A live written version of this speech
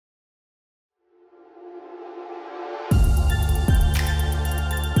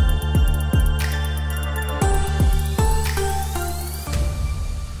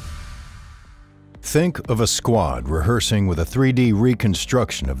Think of a squad rehearsing with a 3D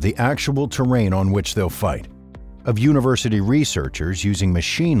reconstruction of the actual terrain on which they'll fight, of university researchers using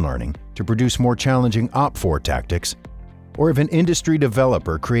machine learning to produce more challenging OPFOR tactics, or of an industry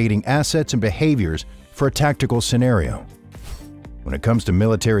developer creating assets and behaviors for a tactical scenario. When it comes to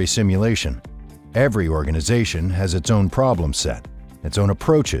military simulation, every organization has its own problem set, its own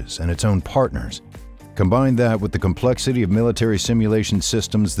approaches, and its own partners. Combine that with the complexity of military simulation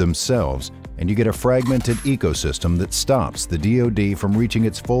systems themselves, and you get a fragmented ecosystem that stops the DoD from reaching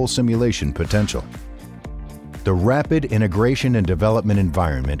its full simulation potential. The Rapid Integration and Development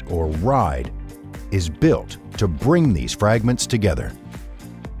Environment, or RIDE, is built to bring these fragments together.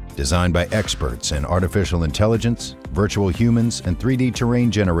 Designed by experts in artificial intelligence, virtual humans, and 3D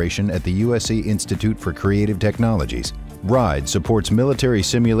terrain generation at the USC Institute for Creative Technologies, RIDE supports military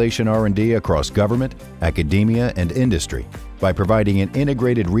simulation R&D across government, academia, and industry by providing an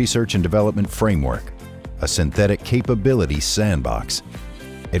integrated research and development framework, a synthetic capability sandbox.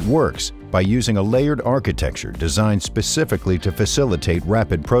 It works by using a layered architecture designed specifically to facilitate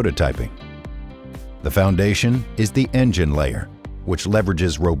rapid prototyping. The foundation is the engine layer, which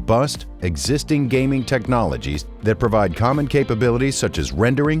leverages robust, existing gaming technologies that provide common capabilities such as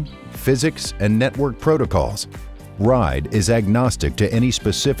rendering, physics, and network protocols. RIDE is agnostic to any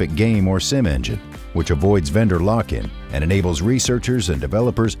specific game or sim engine, which avoids vendor lock-in and enables researchers and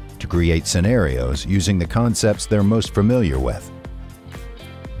developers to create scenarios using the concepts they're most familiar with.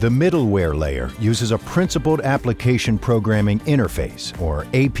 The middleware layer uses a principled application programming interface, or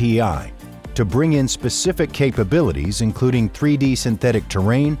API, to bring in specific capabilities including 3D synthetic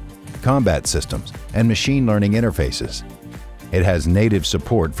terrain, combat systems, and machine learning interfaces. It has native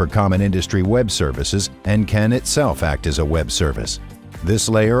support for common industry web services and can itself act as a web service. This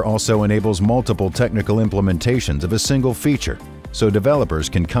layer also enables multiple technical implementations of a single feature, so developers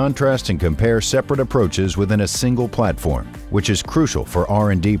can contrast and compare separate approaches within a single platform, which is crucial for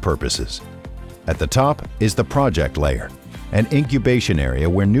R&D purposes. At the top is the project layer, an incubation area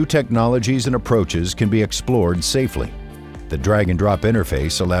where new technologies and approaches can be explored safely. The drag-and-drop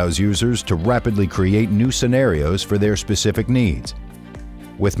interface allows users to rapidly create new scenarios for their specific needs,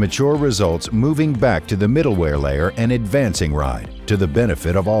 with mature results moving back to the middleware layer and advancing RIDE to the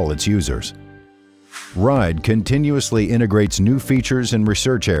benefit of all its users. RIDE continuously integrates new features and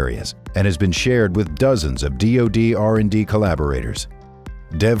research areas and has been shared with dozens of DoD R&D collaborators.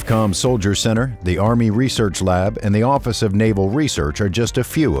 DevCom Soldier Center, the Army Research Lab, and the Office of Naval Research are just a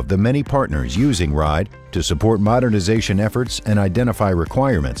few of the many partners using RIDE to support modernization efforts and identify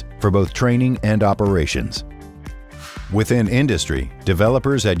requirements for both training and operations. Within industry,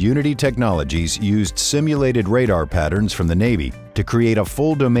 developers at Unity Technologies used simulated radar patterns from the Navy to create a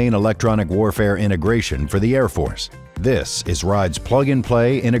full domain electronic warfare integration for the Air Force. This is RIDE's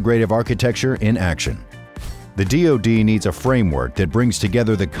plug-and-play integrative architecture in action. The DoD needs a framework that brings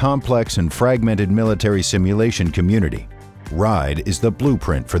together the complex and fragmented military simulation community. RIDE is the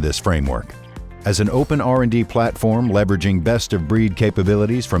blueprint for this framework. As an open R&D platform leveraging best-of-breed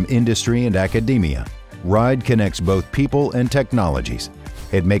capabilities from industry and academia, RIDE connects both people and technologies.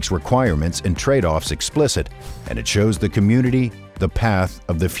 It makes requirements and trade-offs explicit, and it shows the community the path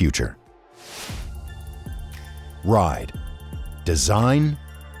of the future. RIDE. Design,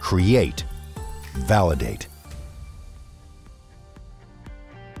 create, validate.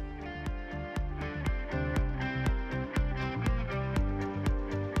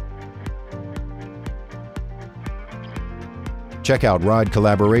 Check out RIDE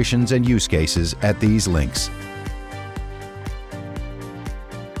collaborations and use cases at these links.